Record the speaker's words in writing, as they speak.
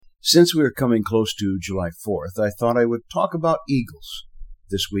Since we are coming close to July 4th, I thought I would talk about eagles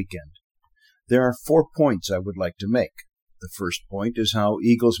this weekend. There are 4 points I would like to make. The first point is how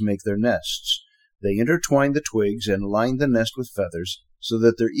eagles make their nests. They intertwine the twigs and line the nest with feathers so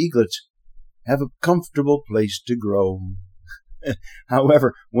that their eaglets have a comfortable place to grow.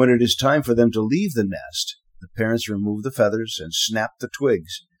 However, when it is time for them to leave the nest, the parents remove the feathers and snap the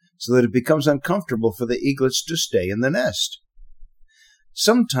twigs so that it becomes uncomfortable for the eaglets to stay in the nest.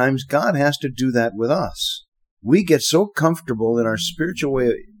 Sometimes God has to do that with us. We get so comfortable in our spiritual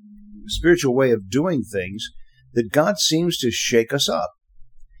way of doing things that God seems to shake us up.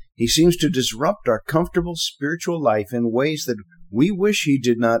 He seems to disrupt our comfortable spiritual life in ways that we wish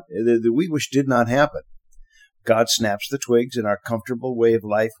did not happen. God snaps the twigs in our comfortable way of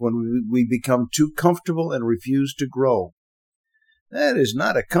life when we become too comfortable and refuse to grow. That is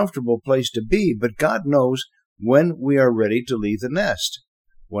not a comfortable place to be, but God knows when we are ready to leave the nest,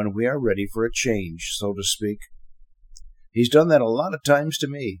 when we are ready for a change, so to speak. He's done that a lot of times to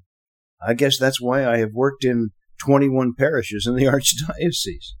me. I guess that's why I have worked in 21 parishes in the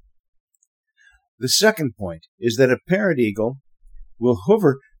Archdiocese. The second point is that a parent eagle will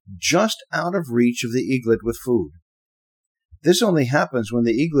hover just out of reach of the eaglet with food. This only happens when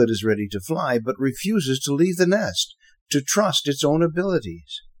the eaglet is ready to fly, but refuses to leave the nest, to trust its own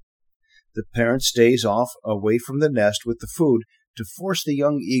abilities. The parent stays off away from the nest with the food to force the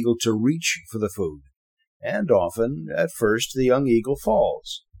young eagle to reach for the food, and often, at first, the young eagle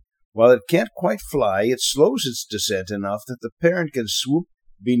falls. While it can't quite fly, it slows its descent enough that the parent can swoop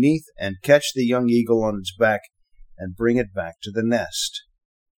beneath and catch the young eagle on its back and bring it back to the nest.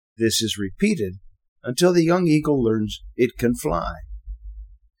 This is repeated until the young eagle learns it can fly.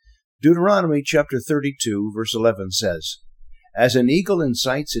 Deuteronomy chapter 32, verse 11 says, "As an eagle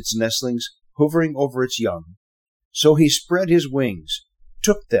incites its nestlings, hovering over its young, so he spread his wings,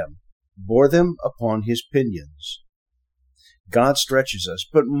 took them, bore them upon his pinions." God stretches us,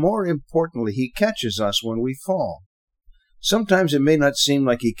 but more importantly, he catches us when we fall. Sometimes it may not seem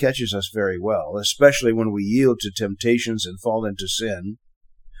like he catches us very well, especially when we yield to temptations and fall into sin,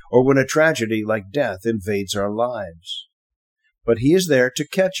 or when a tragedy like death invades our lives. But he is there to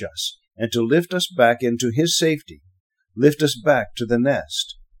catch us and to lift us back into his safety, lift us back to the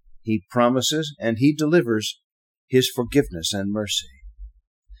nest. He promises and he delivers his forgiveness and mercy.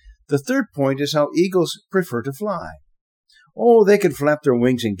 The third point is how eagles prefer to fly. Oh, they can flap their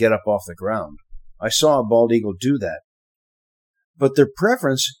wings and get up off the ground. I saw a bald eagle do that. But their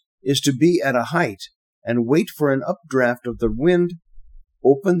preference is to be at a height and wait for an updraft of the wind,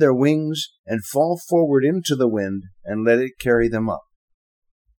 open their wings, and fall forward into the wind and let it carry them up.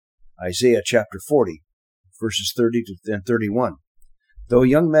 Isaiah chapter 40, verses 30 and 31. "Though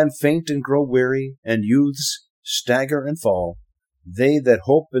young men faint and grow weary, and youths stagger and fall, they that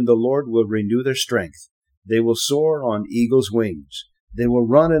hope in the Lord will renew their strength. They will soar on eagle's wings. They will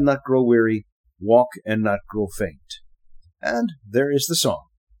run and not grow weary, walk and not grow faint." And there is the song,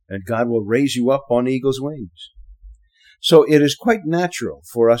 "And God will raise you up on eagle's wings." So it is quite natural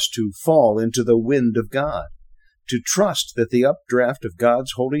for us to fall into the wind of God, to trust that the updraft of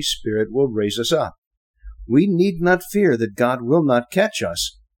God's Holy Spirit will raise us up. We need not fear that God will not catch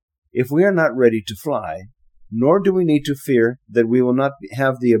us if we are not ready to fly, nor do we need to fear that we will not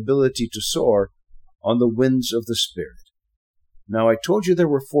have the ability to soar on the winds of the Spirit. Now, I told you there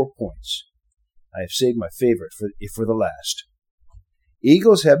were 4 points. I have saved my favorite for the last.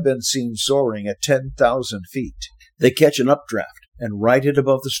 Eagles have been seen soaring at 10,000 feet. They catch an updraft and ride it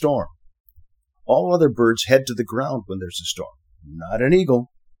above the storm. All other birds head to the ground when there's a storm. Not an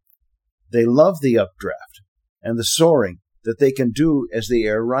eagle. They love the updraft and the soaring that they can do as the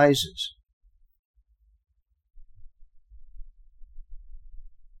air rises.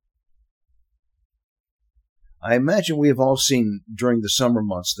 I imagine we have all seen during the summer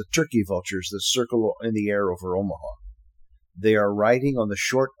months the turkey vultures that circle in the air over Omaha. They are riding on the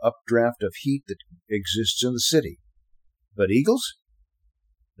short updraft of heat that exists in the city. But eagles?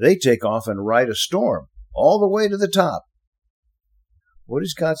 They take off and ride a storm all the way to the top. What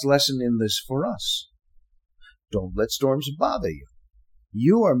is God's lesson in this for us? Don't let storms bother you.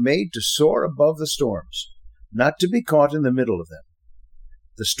 You are made to soar above the storms, not to be caught in the middle of them.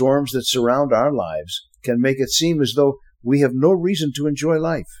 The storms that surround our lives can make it seem as though we have no reason to enjoy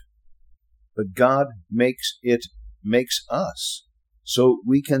life. But God makes us so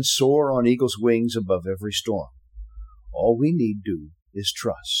we can soar on eagle's wings above every storm. All we need do is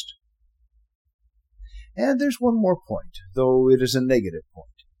trust. And there's one more point, though it is a negative point.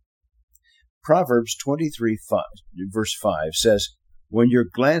 Proverbs 23, verse 5 says, "When your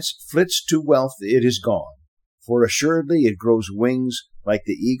glance flits to wealth, it is gone, for assuredly it grows wings like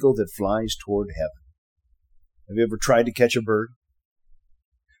the eagle that flies toward heaven. Have you ever tried to catch a bird?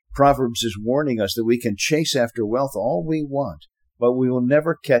 Proverbs is warning us that we can chase after wealth all we want, but we will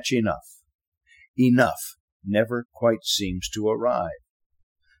never catch enough. Enough never quite seems to arrive.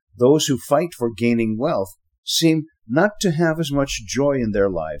 Those who fight for gaining wealth seem not to have as much joy in their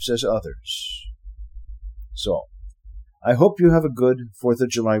lives as others. So, I hope you have a good 4th of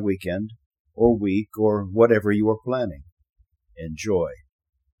July weekend, or week, or whatever you are planning. Enjoy.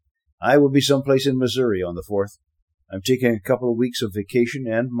 I will be someplace in Missouri on the 4th. I'm taking a couple of weeks of vacation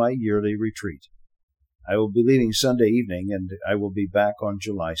and my yearly retreat. I will be leaving Sunday evening, and I will be back on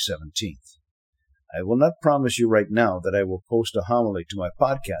July 17th. I will not promise you right now that I will post a homily to my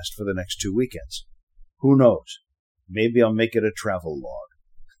podcast for the next 2 weekends. Who knows? Maybe I'll make it a travel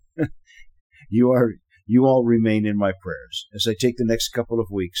log. You all remain in my prayers as I take the next couple of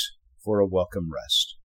weeks for a welcome rest.